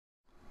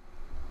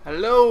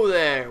Hello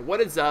there,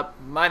 what is up?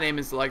 My name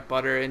is Like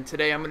Butter, and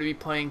today I'm going to be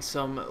playing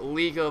some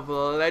League of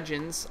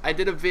Legends. I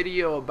did a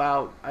video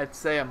about, I'd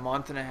say a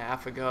month and a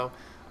half ago,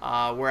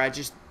 where I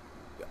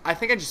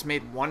think I just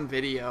made one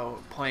video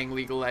playing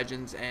League of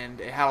Legends, and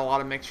it had a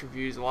lot of mixed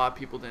reviews. A lot of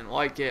people didn't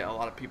like it, a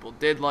lot of people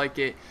did like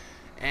it,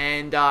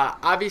 and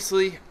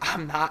obviously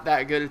I'm not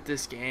that good at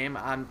this game.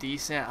 I'm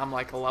decent, I'm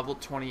like a level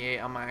 28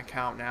 on my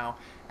account now,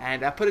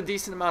 and I put a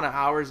decent amount of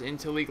hours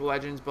into League of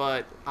Legends,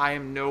 but I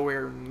am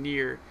nowhere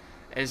near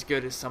as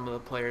good as some of the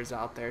players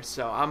out there.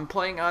 So I'm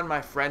playing on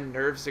my friend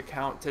Nerve's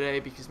account today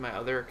because my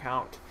other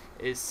account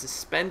is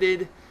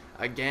suspended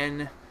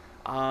again.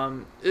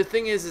 The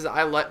thing is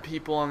I let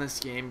people on this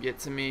game get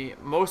to me,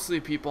 mostly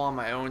people on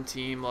my own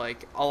team.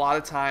 Like a lot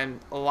of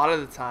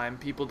the time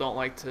people don't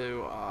like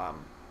to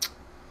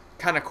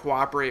kind of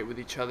cooperate with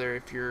each other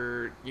if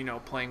you're,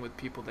 playing with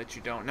people that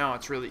you don't know.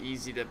 It's really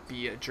easy to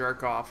be a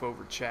jerk off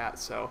over chat.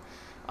 So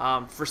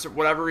for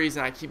whatever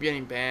reason I keep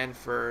getting banned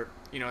for,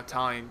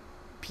 telling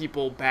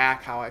people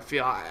back how I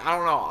feel. I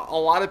don't know. A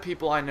lot of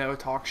people I know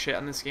talk shit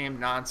on this game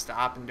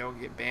nonstop and don't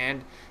get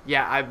banned.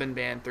 Yeah, I've been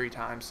banned 3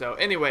 times. So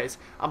anyways,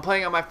 I'm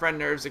playing on my friend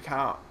Nerve's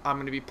account. I'm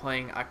going to be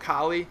playing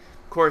Akali.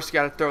 Of course, you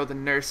got to throw the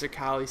Nurse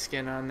Akali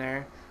skin on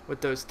there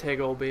with those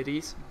Tiggle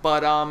bitties.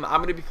 But I'm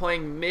going to be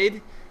playing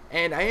mid,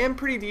 and I am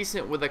pretty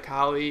decent with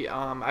Akali.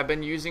 I've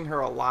been using her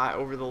a lot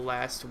over the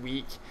last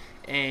week,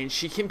 and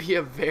she can be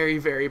a very,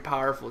 very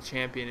powerful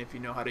champion if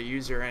you know how to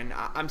use her. And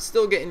I'm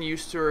still getting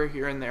used to her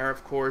here and there,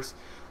 of course.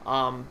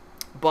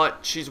 But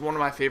she's one of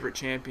my favorite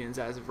champions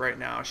as of right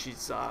now.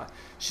 She's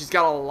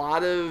got a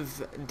lot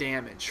of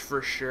damage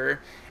for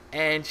sure,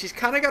 and she's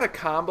kind of got a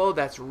combo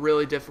that's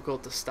really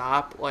difficult to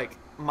stop. Like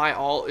my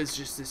ult is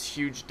just this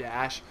huge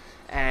dash,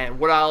 and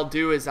what I'll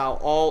do is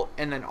I'll ult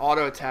and then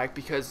auto attack,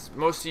 because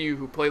most of you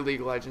who play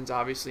League of Legends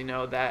obviously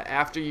know that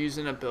after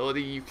using an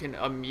ability you can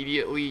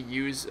immediately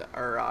use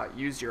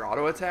your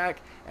auto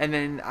attack, and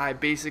then I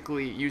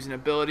basically use an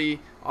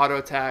ability, auto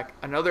attack,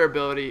 another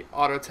ability,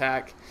 auto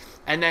attack,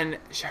 and then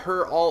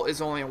her ult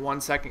is only a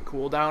 1-second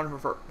cooldown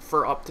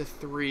for up to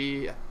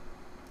three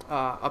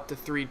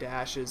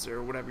dashes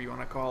or whatever you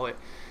want to call it.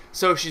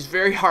 So she's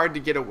very hard to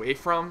get away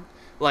from.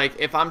 Like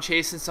if I'm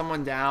chasing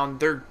someone down,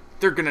 they're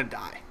gonna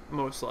die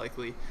most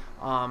likely.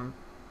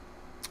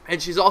 And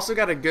she's also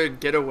got a good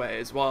getaway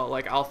as well.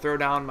 Like I'll throw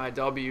down my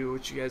W,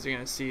 which you guys are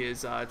gonna see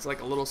is it's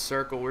like a little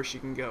circle where she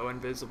can go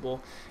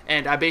invisible,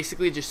 and I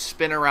basically just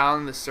spin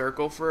around the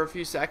circle for a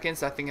few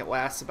seconds. I think it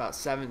lasts about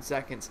 7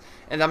 seconds,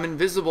 and I'm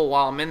invisible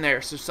while I'm in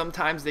there. So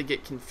sometimes they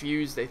get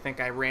confused, they think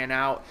I ran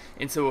out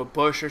into a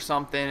bush or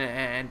something,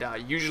 and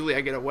usually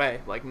I get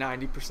away like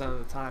 90% of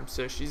the time.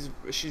 So she's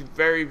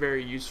very,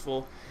 very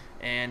useful,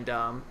 and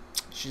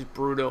she's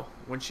brutal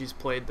when she's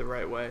played the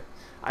right way.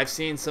 I've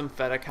seen some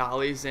fed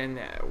Akalis, and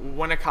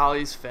when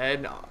Akali's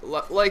fed,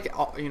 like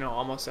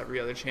almost every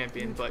other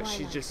champion, but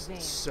she's just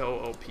so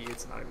OP,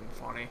 it's not even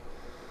funny.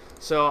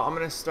 So I'm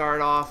gonna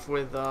start off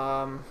with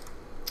my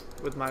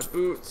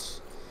boots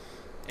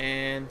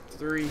and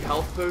 3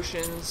 health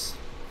potions.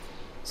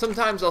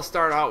 Sometimes I'll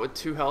start out with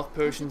 2 health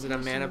potions and a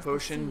mana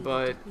potion,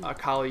 but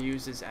Akali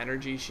uses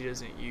energy. She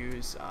doesn't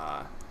use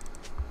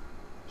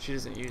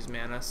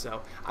mana.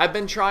 So I've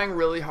been trying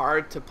really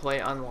hard to play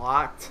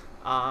unlocked.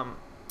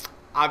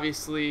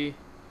 Obviously,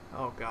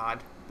 oh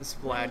god, this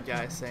Vlad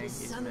guy is saying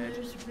he's mid.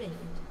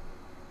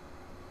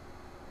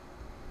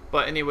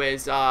 But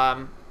anyways,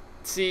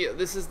 see,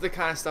 this is the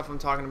kind of stuff I'm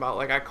talking about.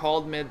 Like I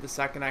called mid the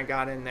second I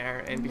got in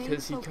there, and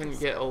because he couldn't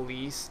get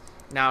Elise,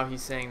 now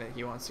he's saying that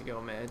he wants to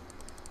go mid.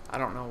 I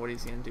don't know what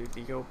he's gonna do. Did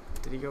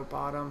he go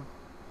bottom?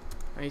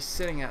 Oh, he's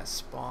sitting at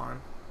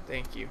spawn.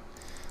 Thank you.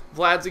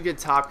 Vlad's a good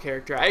top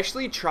character. I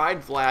actually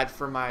tried Vlad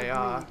for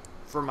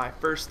my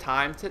first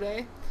time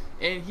today,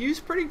 and he was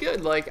pretty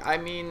good. Like, I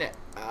mean,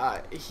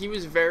 he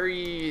was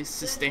very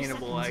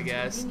sustainable, I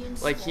guess.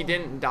 Like, he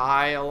didn't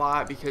die a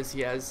lot because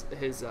he has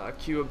his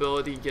Q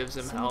ability gives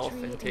him health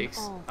and takes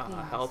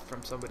health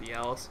from somebody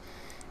else.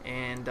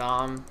 And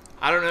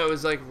I don't know, it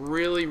was like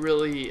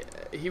really,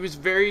 he was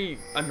very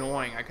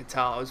annoying. I could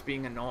tell I was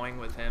being annoying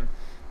with him,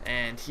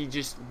 and he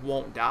just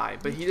won't die.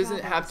 But he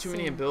doesn't have too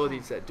many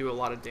abilities that do a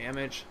lot of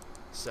damage,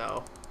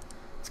 so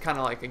it's kind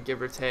of like a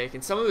give or take.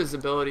 And some of his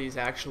abilities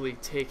actually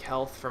take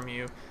health from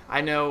you.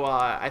 I know,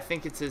 I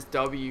think it's his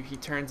W, he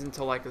turns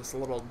into like this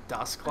little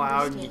dust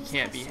cloud, and he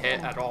can't be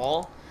hit at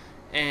all,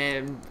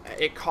 and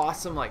it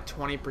costs him like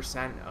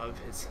 20% of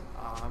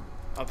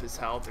his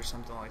health or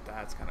something like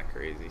that. It's kind of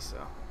crazy.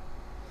 So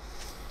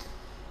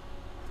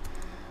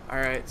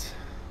alright,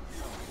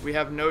 we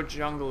have no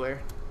jungler,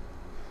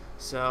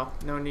 so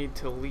no need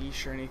to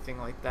leash or anything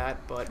like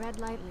that, but tread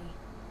lightly.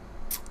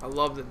 I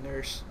love the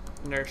nurse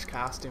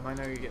costume. I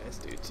know you guys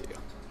do too.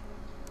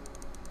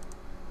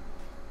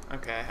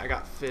 Okay, I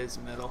got Fizz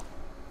middle.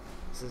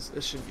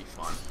 This should be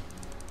fun.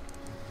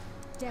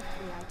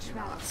 Deftly I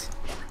travel.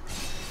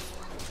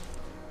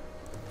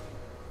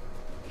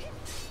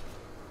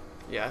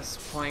 Yes,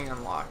 playing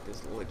unlocked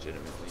is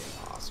legitimately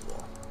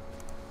impossible.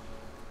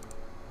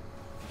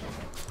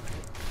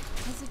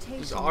 Hesitation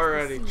He's is the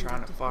already seed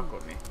trying of to fuck defeat.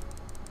 with me.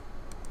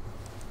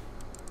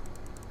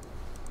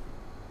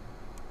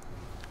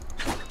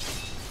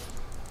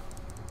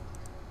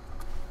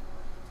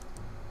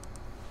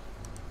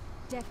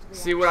 Deftly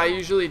See, what I travel.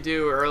 usually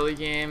do early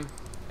game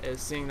is,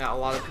 seeing that a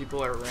lot of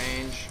people are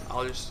range,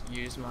 I'll just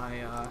use my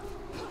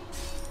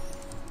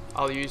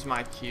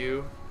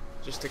Q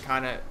just to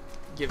kind of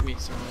give me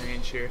some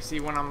range here. See,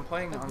 when I'm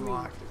playing Agreed.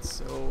 unlocked, it's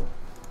so,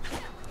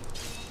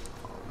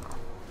 oh no,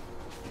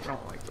 I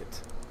don't like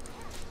it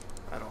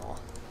at all.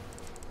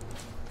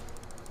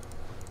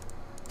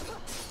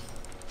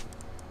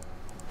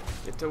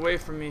 Get away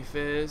from me,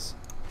 Fizz.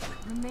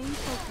 Remain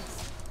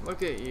focused.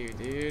 Look at you,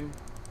 dude.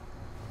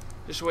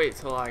 Just wait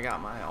till I got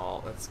my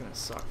ult. That's gonna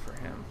suck for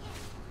him.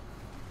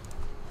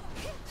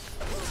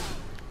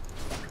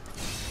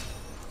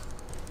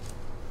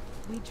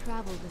 We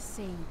travel the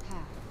same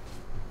path.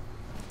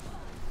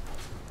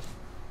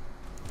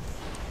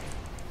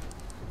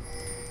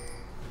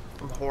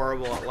 I'm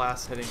horrible at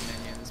last hitting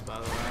minions, by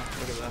the way.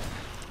 Look at that.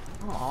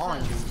 Come on,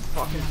 you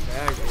fucking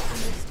faggot.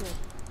 Understood.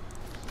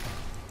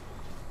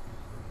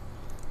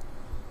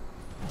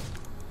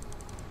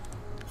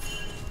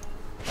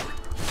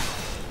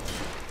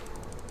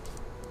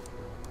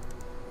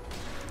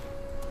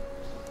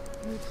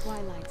 Through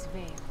Twilight's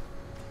veil.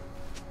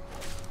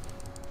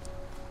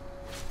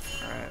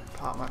 Alright,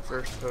 pop my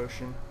first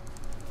potion.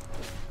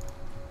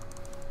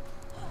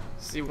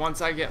 See,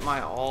 once I get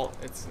my ult,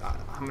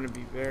 I'm gonna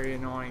be very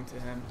annoying to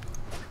him.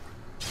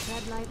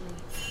 Tread lightly.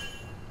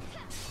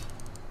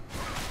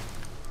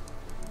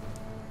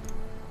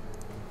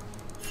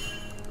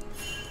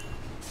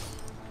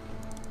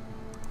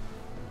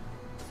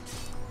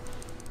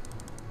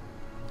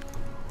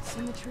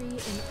 Symmetry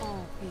in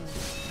all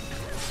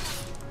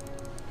things.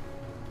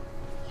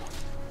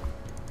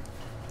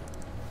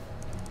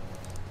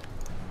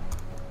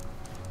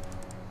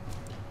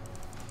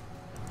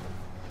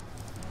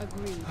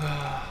 Agreed.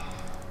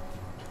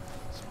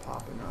 Let's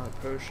pop another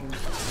potion.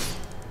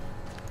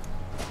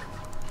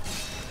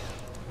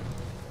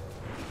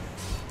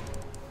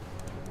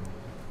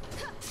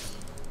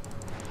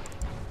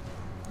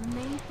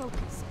 Remain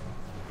focused.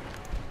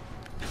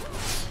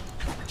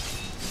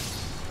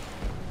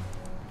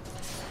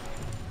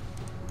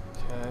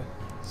 Okay,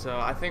 so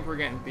I think we're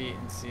getting beat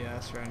in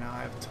CS right now.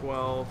 I have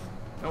 12.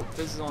 Nope,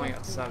 this is only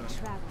got 7.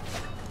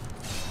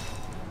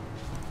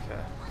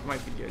 Okay,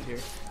 might be good here.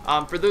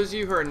 For those of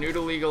you who are new to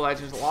League of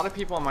Legends, a lot of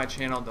people on my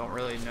channel don't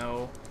really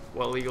know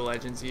what League of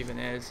Legends even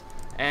is.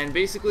 And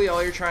basically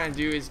all you're trying to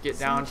do is get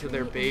down to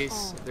their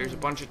base. There's a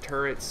bunch of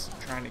turrets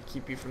trying to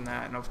keep you from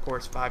that, and of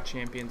course 5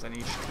 champions on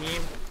each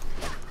team.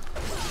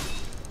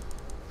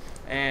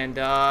 And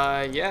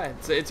yeah,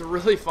 it's a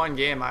really fun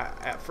game.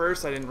 At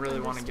first I didn't really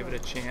want to give it a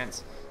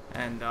chance,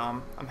 and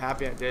I'm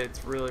happy I did.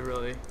 It's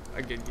really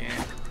a good game.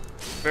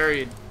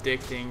 Very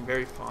addicting,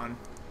 very fun.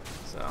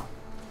 So,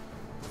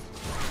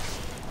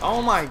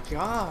 oh my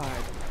god.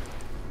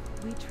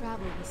 We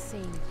travel the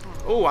same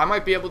path. Oh, I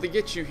might be able to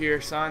get you here,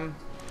 son.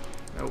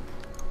 Nope.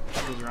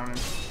 He's running.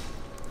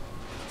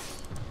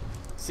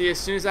 See, as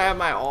soon as I have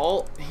my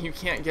ult, you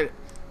can't get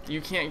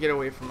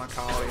away from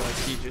Akali like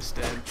he just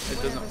did.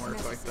 It doesn't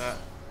work like that.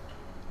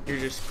 You're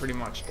just pretty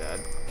much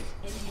dead.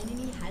 An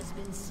enemy has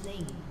been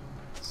slain.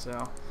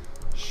 So,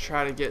 just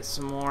try to get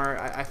some more.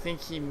 I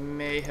think he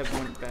may have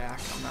went back.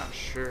 I'm not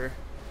sure.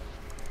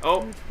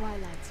 Oh, Through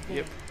Twilight's veil.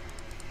 yep.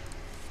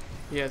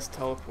 He has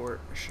teleport.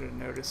 I should have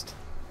noticed.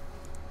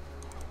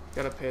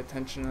 Gotta pay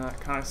attention to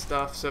that kind of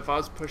stuff. So if I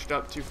was pushed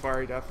up too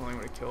far, he definitely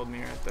would have killed me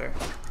right there.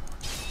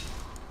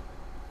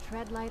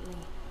 Tread lightly.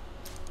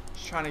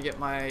 Just trying to get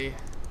my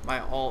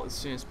ult as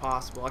soon as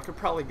possible. I could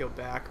probably go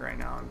back right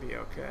now and be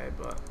okay,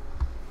 but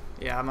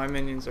yeah, my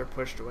minions are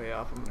pushed way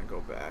up. I'm gonna go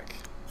back.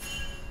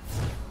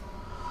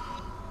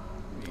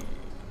 Need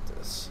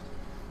this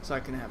so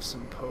I can have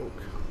some poke.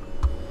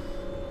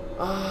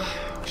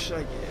 What should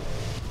I get?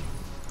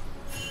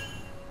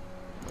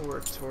 I'll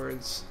work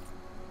towards.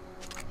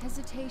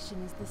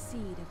 Hesitation is the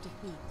seed of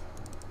defeat.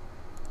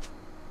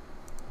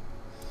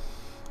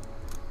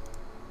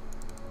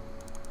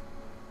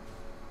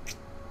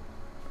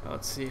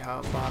 Let's see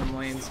how bottom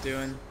lane's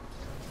doing.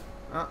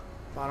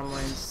 Bottom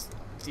lane's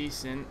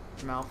decent.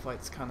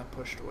 Malphite's kind of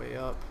pushed way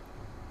up.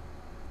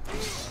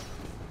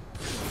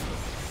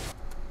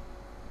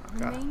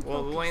 Okay. Remain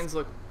Well, the focused. lanes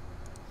look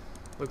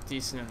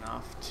decent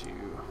enough to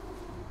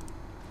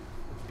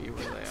be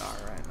where they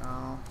are right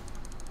now.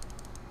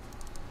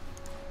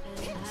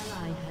 An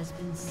ally has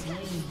been slain.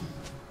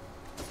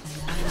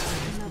 An ally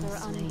has Another been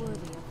slain.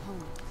 unworthy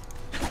opponent.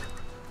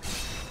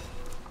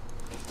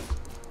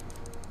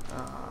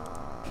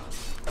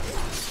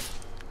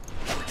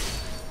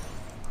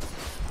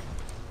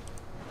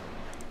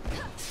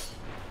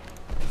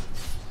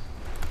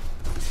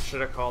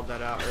 Should have called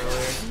that out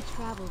earlier. We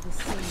travel the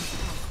same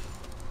path.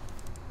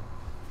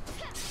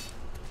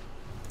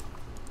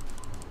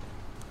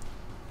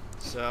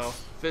 So,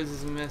 Fizz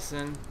is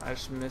missing. I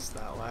just missed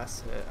that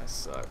last hit. I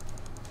suck.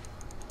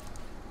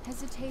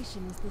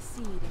 Hesitation is the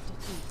seed of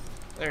defeat.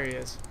 There he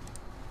is.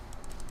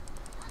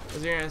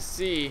 As you're gonna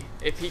see,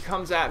 if he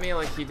comes at me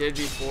like he did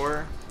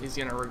before, he's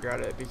gonna regret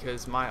it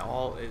because my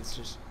ult is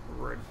just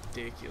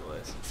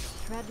ridiculous.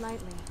 Tread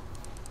lightly.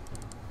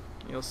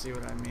 You'll see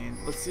what I mean.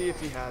 Let's see if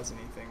he has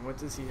anything. What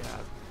does he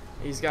have?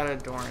 He's got a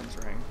Doran's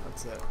ring.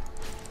 That's it.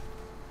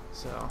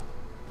 So,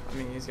 I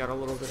mean, he's got a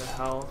little bit of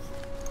health.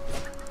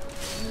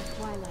 New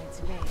Twilight's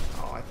veil.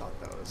 Oh, I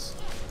thought that was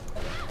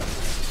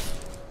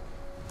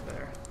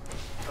there.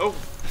 Oh,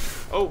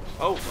 oh,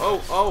 oh,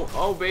 oh, oh,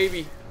 oh,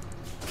 baby.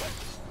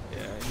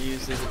 Yeah, he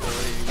used his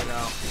ability to get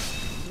out.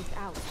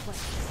 Without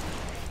question.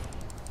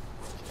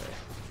 Okay.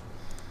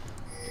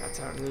 That's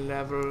our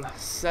level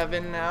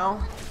 7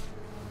 now.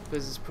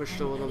 Fizz is pushed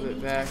a little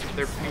bit back.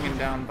 They're pinging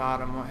down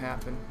bottom. What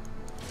happened?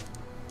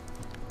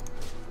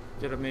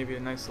 Get maybe a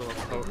nice little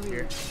poke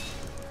here.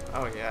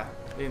 Oh yeah,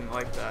 they didn't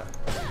like that.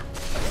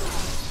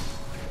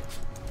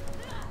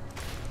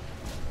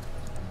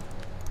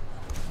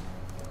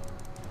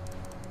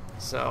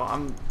 So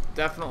I'm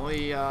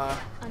definitely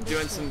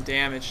doing some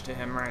damage to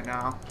him right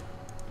now.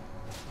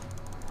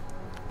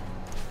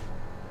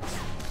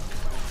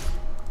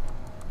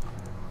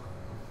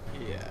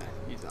 Yeah,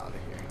 he's out of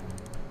here.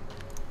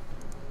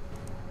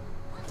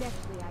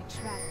 Deftly I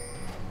travel.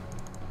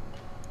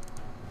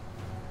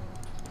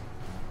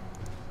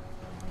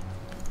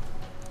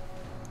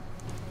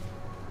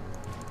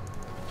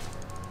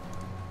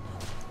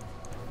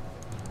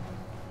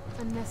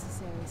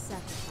 Unnecessary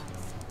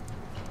sacrifice.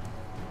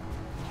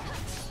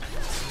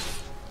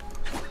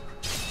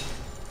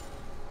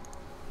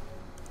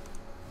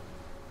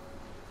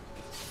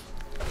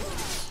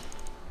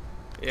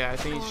 Yeah, I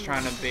think he's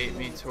trying to bait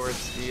me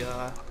towards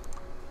the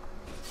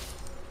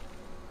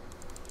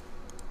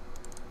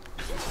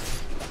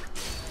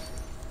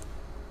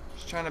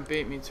he's trying to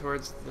bait me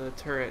towards the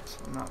turret.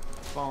 I'm not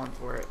falling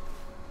for it.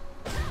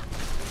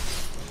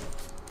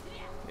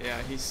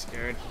 Yeah, he's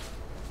scared.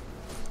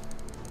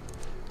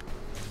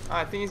 Oh,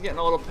 I think he's getting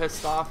a little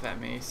pissed off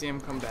at me. See him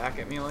come back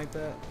at me like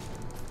that?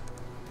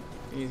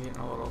 He's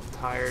getting a little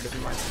tired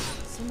of my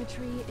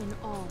Symmetry in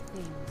all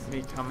things.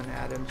 me coming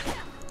at him.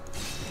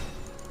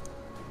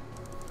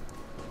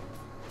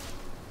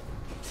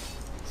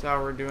 That's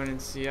how we're doing in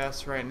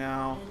CS right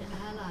now.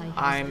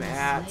 I'm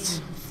at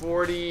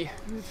 40,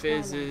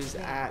 Fizz is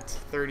at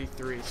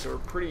 33, so we're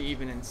pretty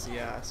even in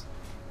CS.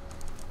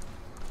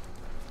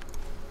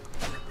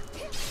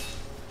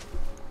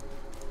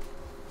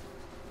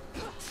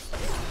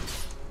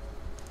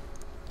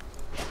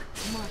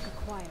 Mark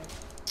acquired.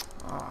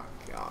 Oh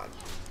god.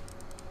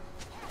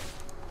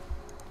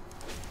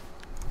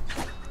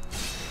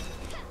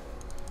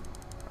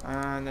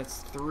 And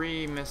that's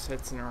 3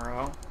 mishits in a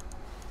row.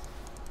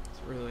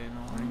 It's really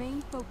annoying.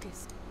 Remain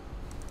focused.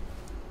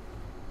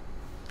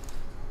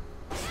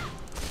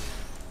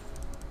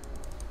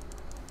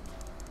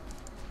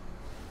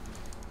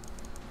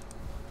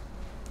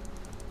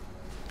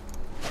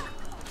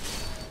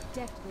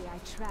 Deftly I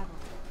travel.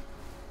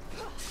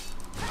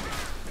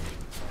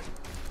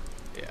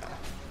 Yeah.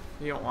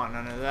 You don't want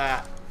none of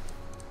that.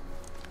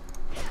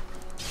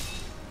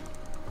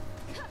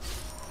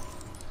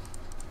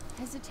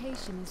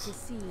 Hesitation is the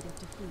seed of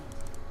defeat.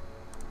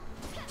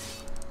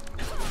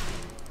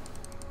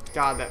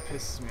 God, that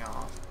pisses me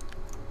off.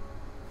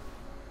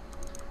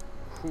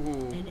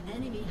 Ooh. An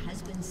enemy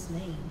has been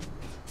slain.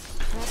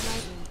 Tread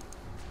lightly.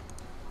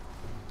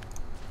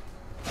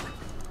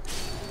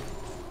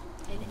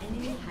 An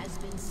enemy has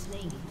been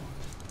slain.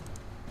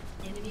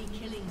 Enemy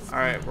killing spree.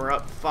 Alright, we're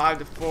up 5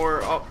 to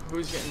 4. Oh,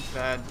 who's getting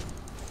fed?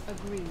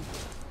 Agreed.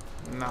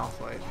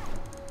 Malphite.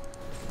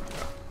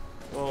 Okay.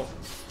 Well,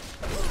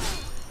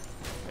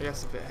 I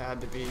guess if it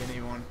had to be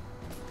anyone.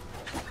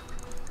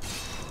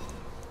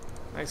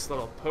 Nice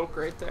little poke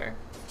right there.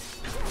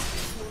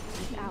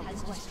 Without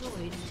Has question.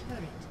 destroyed a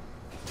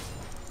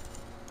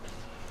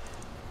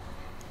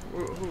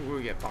turret. Who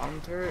we get? Bottom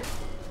turret?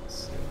 Let's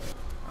see.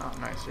 Oh,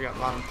 nice. We got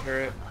bottom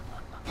turret.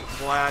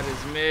 Vlad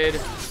is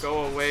mid.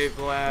 Go away,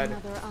 Vlad.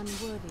 Another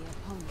unworthy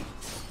opponent.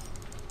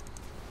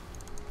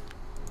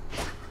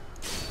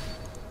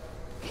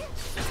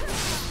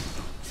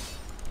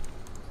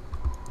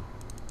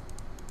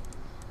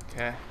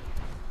 Okay.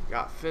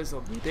 Got Fizz a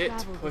We bit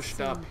travel the pushed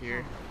same up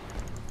here. path.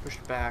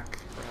 Pushed back,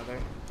 rather.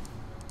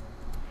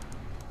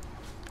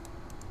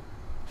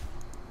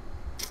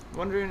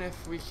 Wondering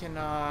if we can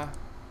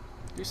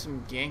do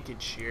some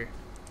gankage here.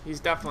 He's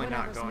definitely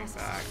not Whatever's going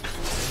back.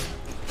 necessary.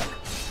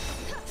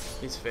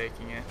 He's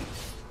faking it.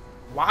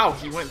 Wow,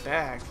 he went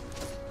back.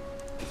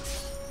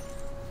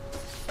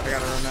 I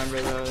gotta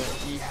remember though that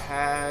he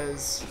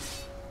has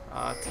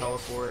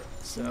teleport,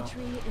 so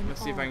Symmetry in I'm gonna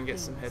see if I all can get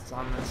some things. hits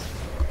on this.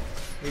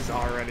 He's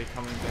already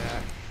coming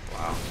back.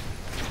 Wow.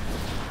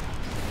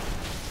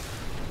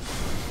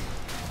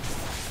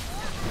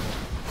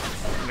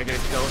 I'm gonna get a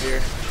kill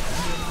here.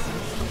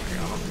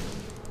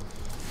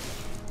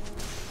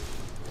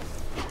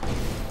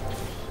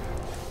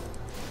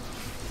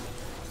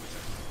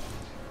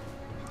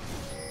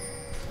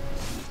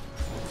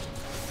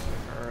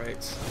 Alright.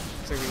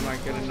 Looks like we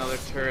might get another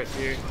turret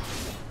here.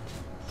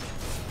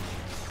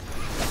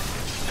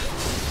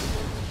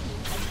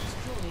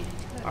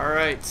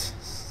 Alright,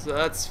 so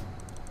that's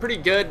pretty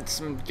good.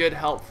 Some good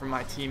help from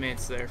my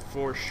teammates there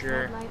for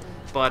sure.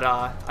 But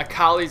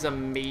Akali's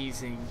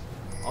amazing.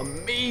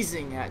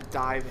 Amazing at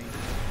diving.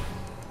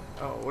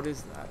 Oh, what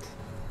is that?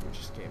 Who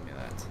just gave me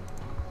that?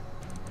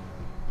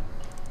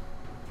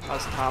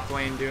 How's top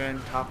lane doing?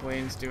 Top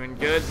lane's doing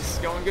good. This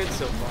is going good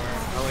so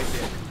far. I like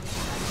it.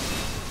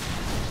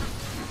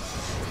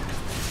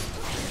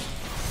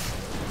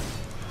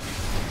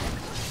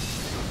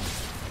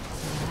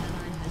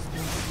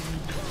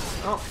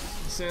 Oh,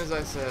 as soon as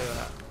I said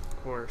that,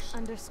 of course.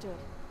 Understood.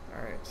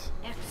 Alright.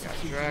 Got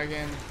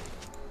dragon.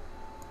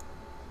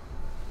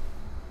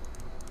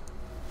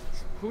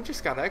 Who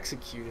just got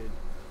executed?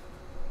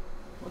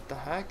 What the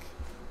heck?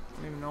 I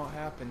don't even know what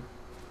happened.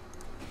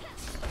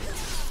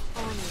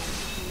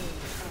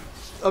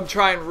 I'm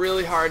trying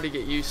really hard to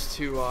get used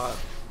to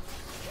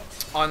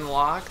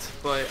unlocked,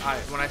 but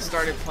when I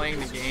started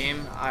playing the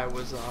game, I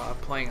was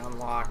playing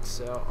unlocked.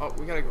 So, oh,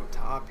 we gotta go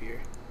top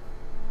here.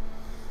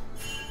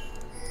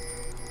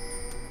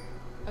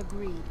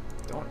 Agreed.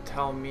 Don't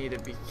tell me to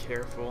be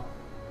careful.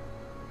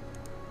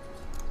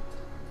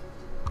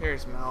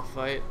 Here's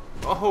Malphite.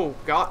 Oh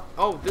God!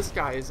 Oh, this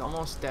guy is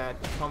almost dead.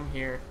 Come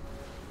here.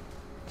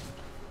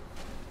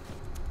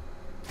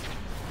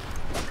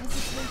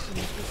 Hesitation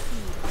is the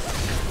seed.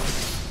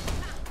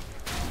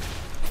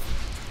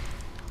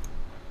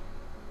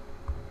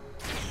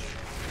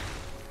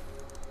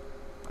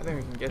 I think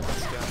we can get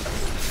this guy.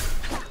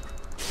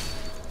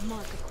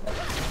 Mark a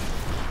course.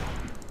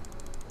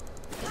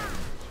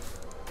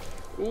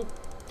 Ooh,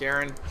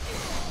 Garen.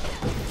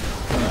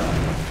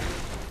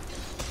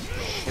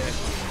 Shit.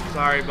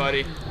 Sorry,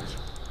 buddy.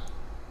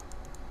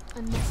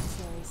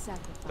 Unnecessary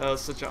sacrifice. That was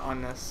such an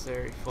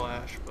unnecessary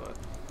flash, but...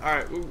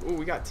 Alright, ooh,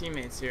 we got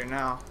teammates here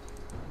now.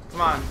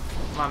 Come on.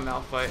 Come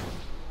on, Malphite.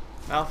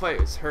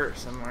 Malphite is hurt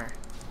somewhere.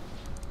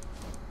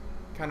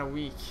 Kinda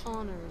weak.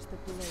 Honors the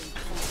blade.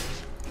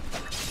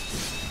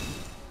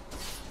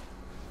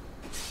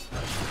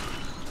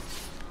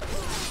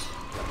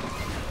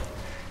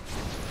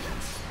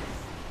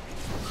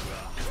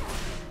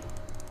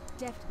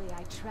 Deftly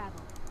I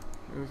travel.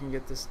 Maybe we can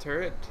get this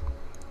turret.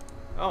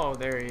 Oh,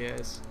 there he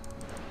is.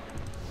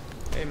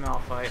 Hey,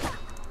 Malphite.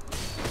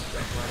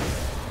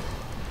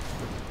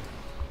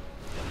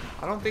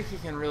 I don't think he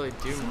can really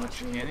do much,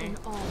 can he?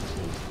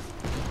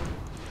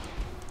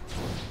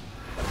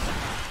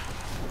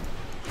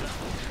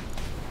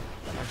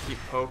 I keep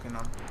poking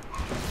him.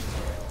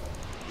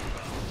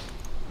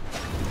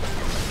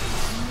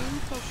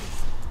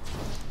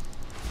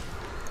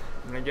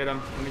 I'm gonna get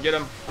him. I'm gonna get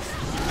him.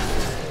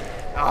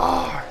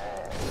 Ah!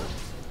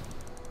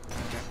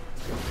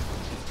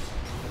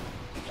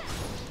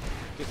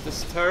 Get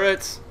this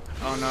turret.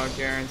 Oh no,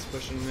 Garen's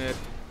pushing mid.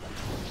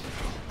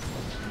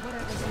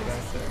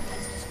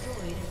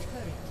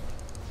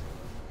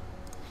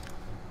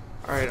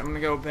 Alright, I'm gonna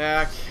go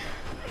back.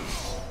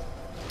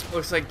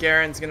 Looks like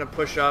Garen's gonna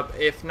push up.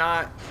 If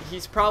not,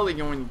 he's probably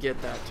going to get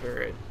that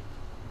turret.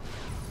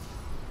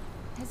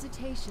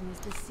 Hesitation is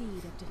the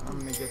seed of defeat. I'm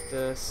gonna get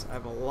this. I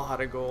have a lot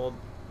of gold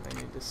I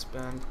need to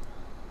spend.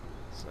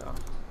 So,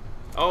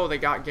 oh, they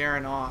got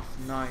Garen off.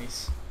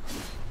 Nice.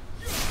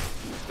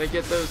 If they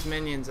get those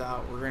minions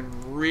out, we're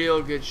in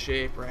real good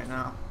shape right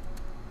now.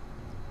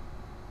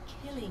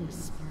 Killing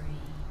spree.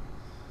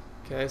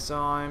 Okay, so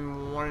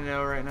I'm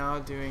 1-0 right now,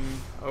 doing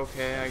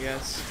okay, I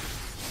guess.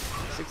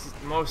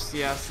 60, most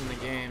CS in the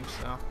game,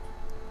 so.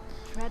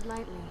 Tread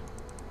lightly.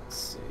 Let's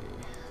see.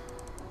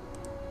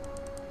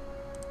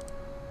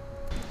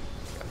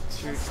 Got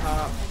 2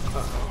 top.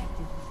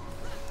 Uh-oh.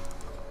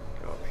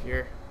 Go up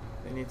here.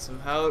 They need some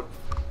help.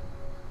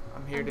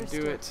 I'm here to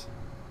do it.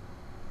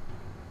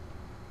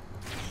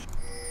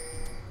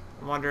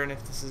 I'm wondering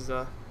if this is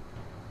a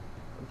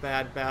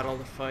bad battle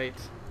to fight.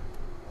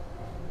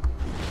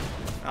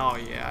 Oh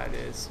yeah, it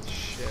is.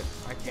 Shit,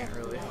 I can't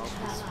really help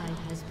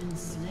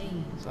this.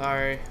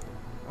 Sorry.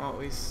 Well, at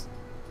least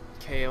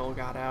Kale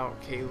got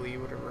out. Kaylee,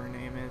 whatever her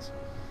name is.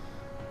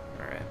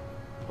 Alright.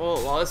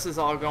 Well, while this is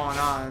all going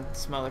on,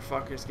 this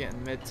motherfucker's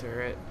getting mid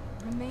turret.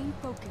 Remain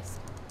focused.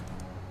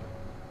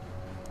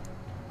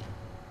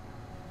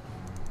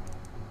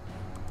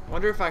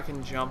 Wonder if I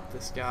can jump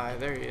this guy.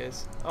 There he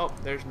is. Oh,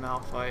 there's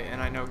Malphite,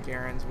 and I know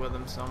Garen's with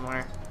him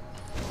somewhere.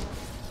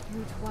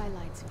 Through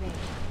Twilight's veil.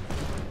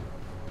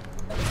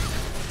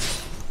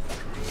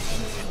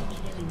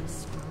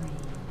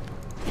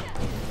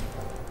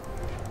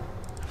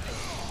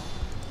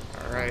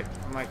 Alright,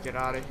 I might get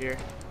out of here.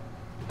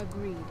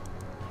 Agreed.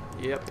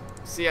 Yep.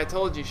 See, I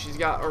told you, she's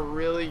got a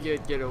really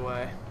good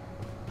getaway.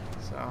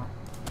 So.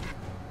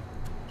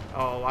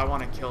 Oh, I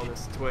want to kill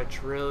this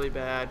Twitch really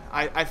bad.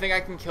 I think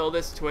I can kill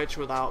this Twitch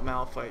without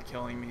Malphite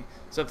killing me.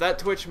 So if that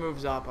Twitch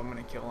moves up, I'm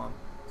going to kill him.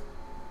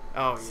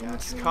 Oh,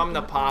 yes. Come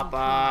to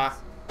Papa.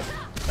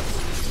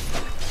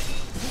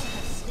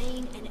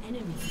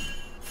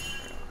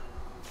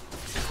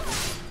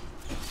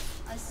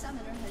 A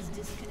summoner has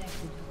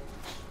disconnected.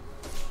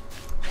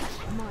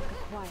 Mark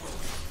acquired.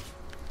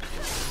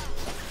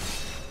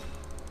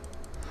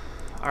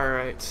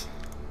 Alright.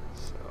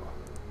 So.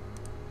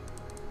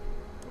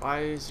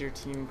 Why is your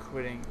team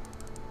quitting?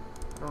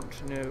 I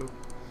don't know.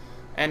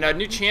 And a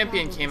new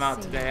champion came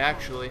out today,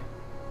 actually.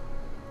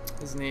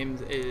 His name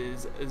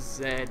is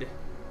Zed.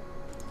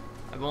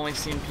 I've only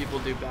seen people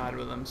do bad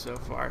with him so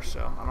far,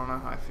 so I don't know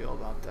how I feel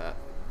about that.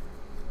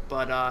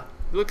 But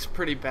he looks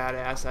pretty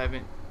badass. I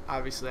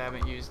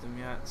haven't used him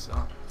yet, so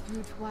I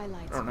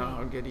don't know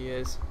how good he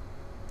is.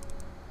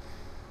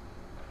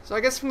 So I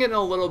guess I'm getting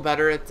a little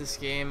better at this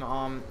game.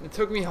 It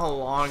took me a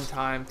long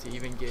time to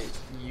even get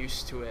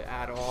used to it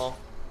at all.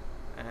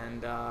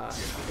 And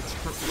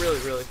it's really,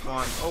 really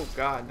fun. Oh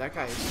god, that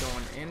guy is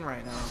going in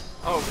right now.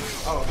 Oh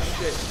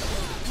shit.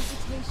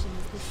 Hesitation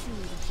is the seed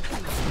of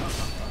defeat.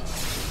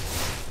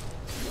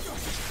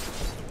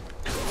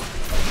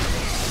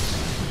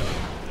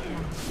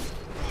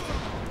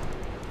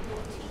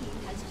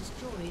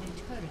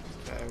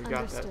 Okay, we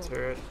got that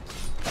turret.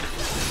 An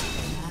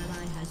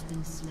ally has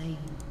been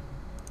slain.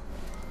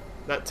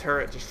 That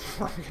turret just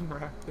fucking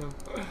wrecked him.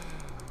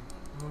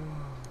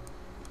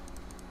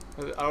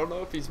 I don't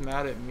know if he's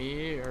mad at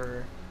me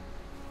or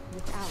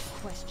Without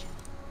question.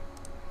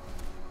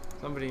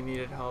 somebody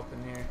needed help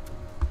in here.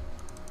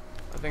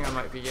 I think I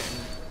might be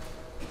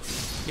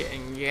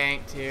getting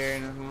yanked here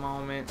in a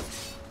moment.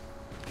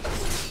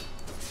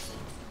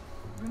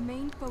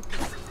 Remain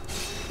focused.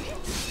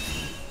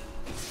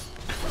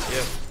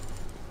 Yep.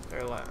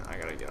 They're letting. I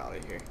gotta get out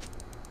of here.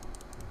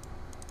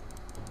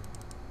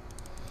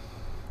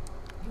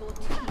 Your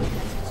team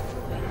has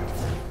destroyed a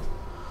turret.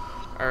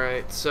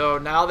 Alright, so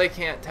now they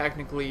can't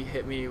technically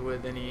hit me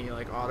with any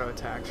like auto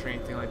attacks or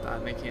anything like that,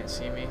 and they can't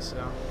see me, so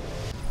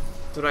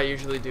that's what I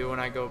usually do when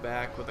I go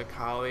back with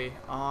Akali.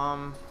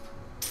 What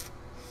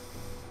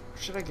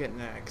should I get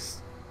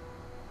next?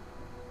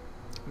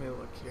 Let me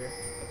look here.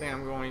 I think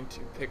I'm going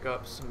to pick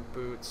up some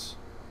boots.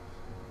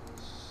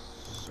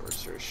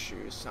 Sorcerer's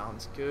shoes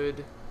sounds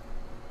good.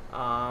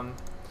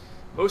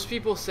 Most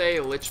people say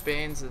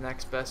Lichbane's the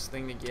next best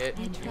thing to get,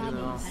 even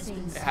though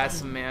it has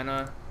some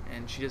mana.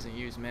 And she doesn't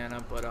use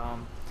mana, but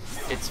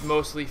it's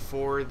mostly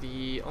for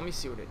the. Let me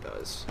see what it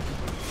does.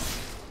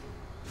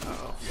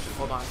 Uh-oh,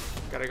 hold on,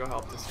 gotta go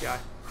help this guy.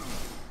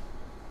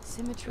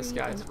 Symmetry. This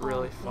guy's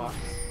really fucked.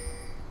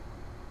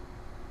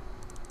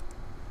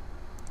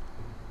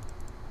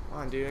 Come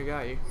on, dude, I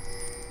got you.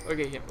 Look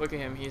at him. Look at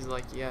him. He's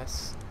like,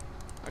 yes,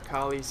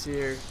 Akali's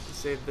here to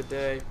save the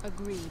day.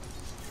 Agreed.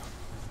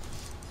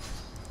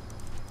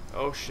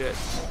 Oh shit.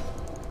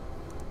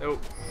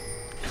 Nope.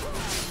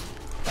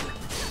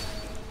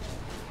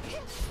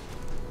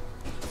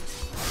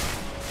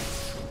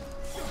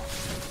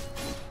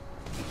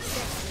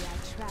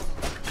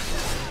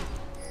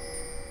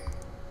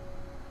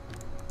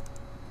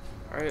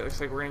 Alright,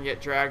 looks like we're gonna get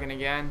Dragon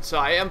again. So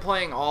I am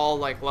playing all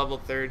like level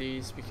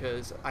 30s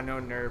because I know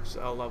Nerf's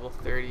level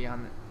 30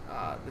 on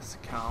this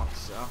account,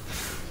 so.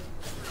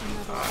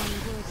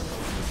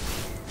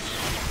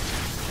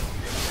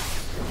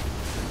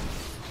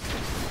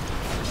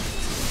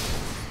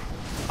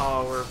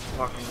 Oh, we're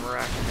fucking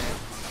wrecking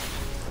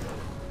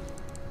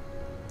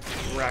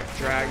it. Wreck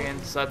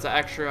Dragon. So that's an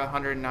extra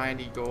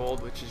 190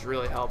 gold, which is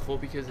really helpful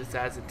because it's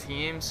as a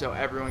team, so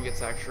everyone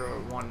gets extra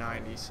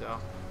 190, so.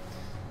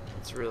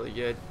 It's really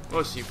good.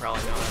 Most of you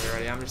probably know that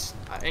already. I'm just,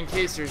 in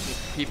case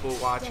there's people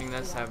watching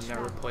this have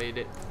never played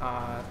it,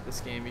 this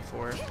game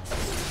before.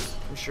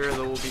 I'm sure there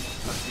will be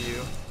a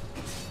few.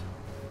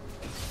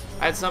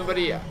 I had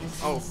somebody,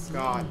 oh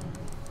god.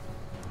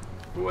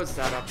 Who was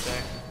that up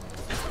there?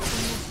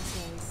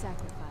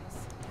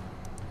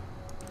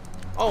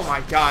 Oh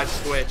my god,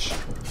 Switch.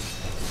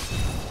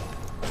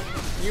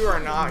 You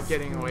are not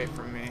getting away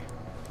from me.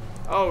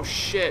 Oh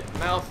shit,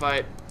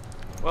 Malphite.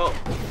 Well,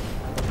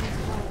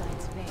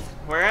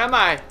 where am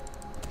I?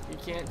 You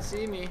can't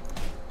see me.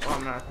 Oh,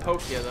 I'm gonna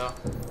poke you though.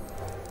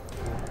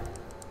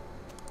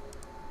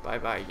 Bye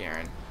bye,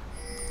 Garen.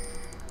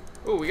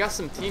 Ooh, we got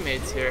some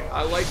teammates here.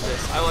 I like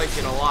this. I like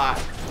it a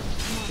lot.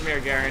 Come here,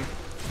 Garen.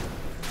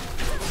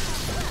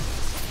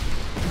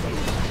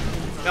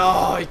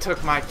 Oh, he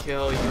took my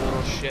kill, you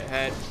little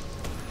shithead.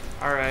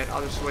 Alright,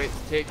 I'll just wait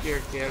to take your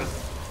kill.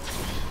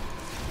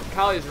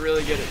 Akali's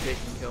really good at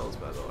taking kills,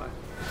 by the way.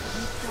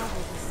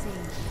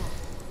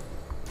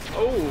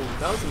 Oh,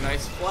 that was a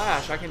nice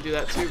flash. I can do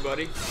that too,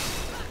 buddy.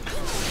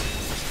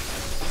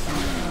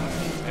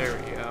 There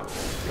we go.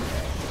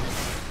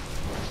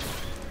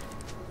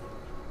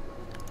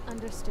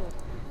 Understood.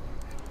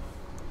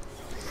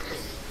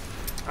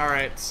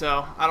 Alright,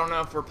 so I don't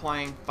know if we're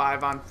playing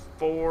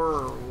 5-on-4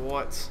 or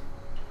what,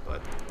 but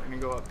we're gonna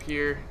go up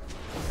here,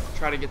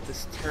 try to get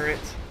this turret.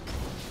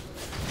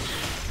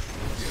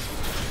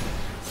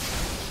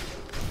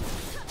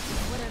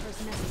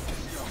 Whatever's necessary.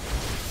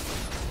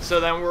 So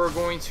then we're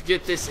going to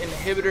get this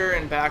inhibitor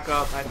and back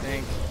up, I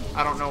think.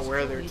 I don't know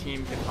where their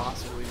team could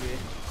possibly be.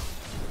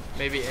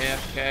 Maybe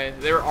AFK.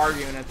 They were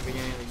arguing at the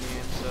beginning of the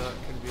game, so it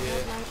could be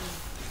it.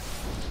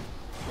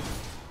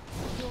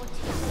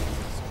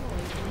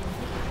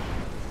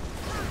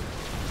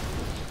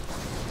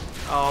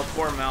 Oh,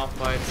 poor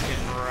Malphite's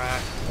getting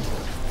wrecked.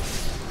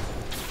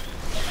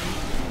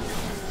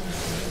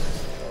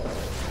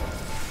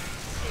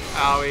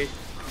 Owie.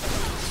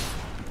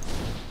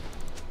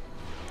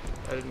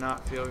 That did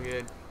not feel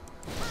good.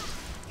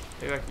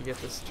 Maybe I can get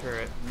this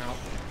turret. Nope.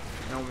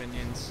 No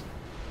minions.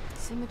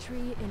 Symmetry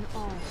in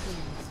all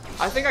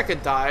things. I think I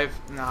could dive.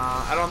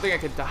 Nah, I don't think I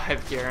could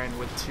dive Garen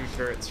with 2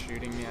 turrets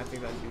shooting me. I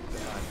think that'd be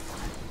bad.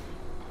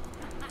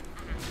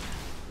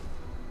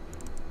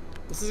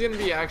 This is going to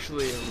be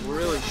actually a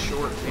really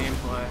short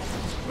gameplay,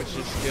 which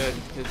is good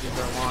because these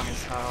are long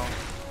as hell.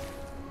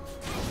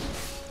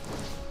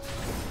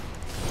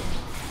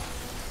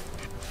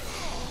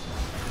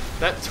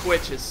 That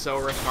Twitch is so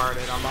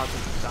retarded. I'm about to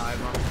dive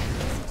him.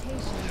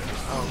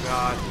 Oh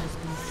god.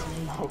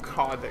 Oh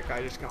god, that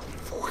guy just got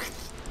forked.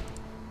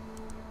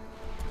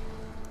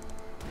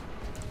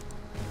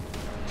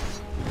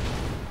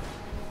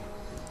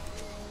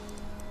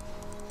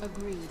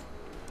 Agreed.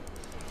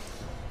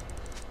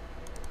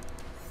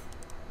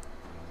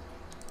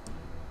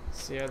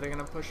 See, are they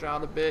gonna push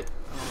out a bit?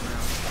 Oh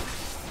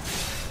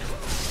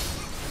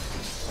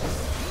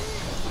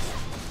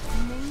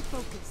Remain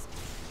focused.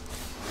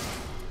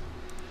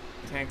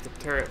 no. Tank the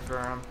turret for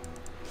him.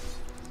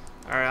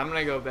 Alright, I'm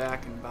gonna go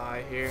back and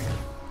buy here.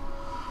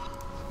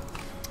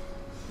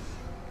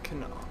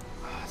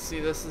 See,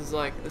 this is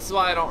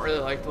why I don't really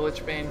like the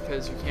Lich Bane,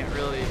 because you can't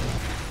really.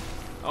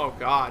 Oh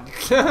god.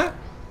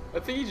 I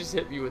think he just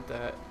hit me with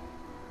that.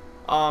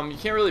 You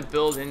can't really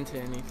build into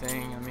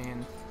anything. I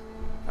mean,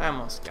 I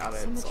almost got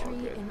it. It's all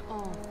Symmetry good. in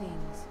all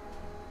things.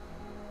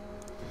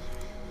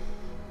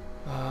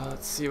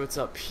 Let's see what's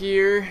up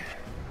here.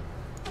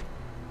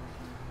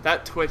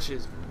 That Twitch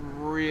is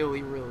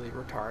really, really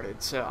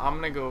retarded, so I'm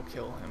gonna go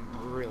kill him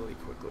really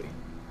quickly.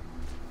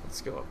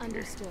 Let's go up here.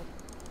 Understood.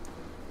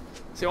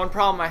 See, one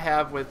problem I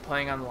have with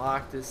playing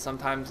unlocked is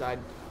sometimes I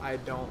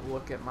don't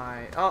look at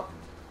my... Oh!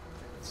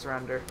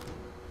 Surrender.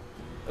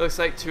 It looks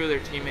like 2 of their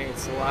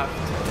teammates left.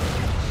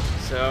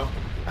 So,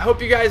 I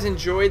hope you guys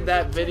enjoyed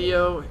that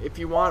video. If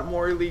you want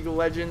more League of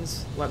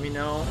Legends, let me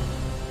know.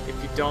 If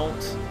you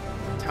don't,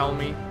 tell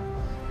me.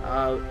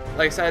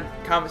 Like I said,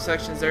 comment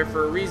section's there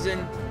for a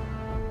reason.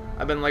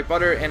 I've been Like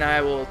Butter, and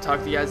I will talk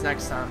to you guys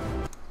next time.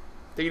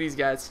 Take it easy,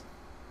 guys.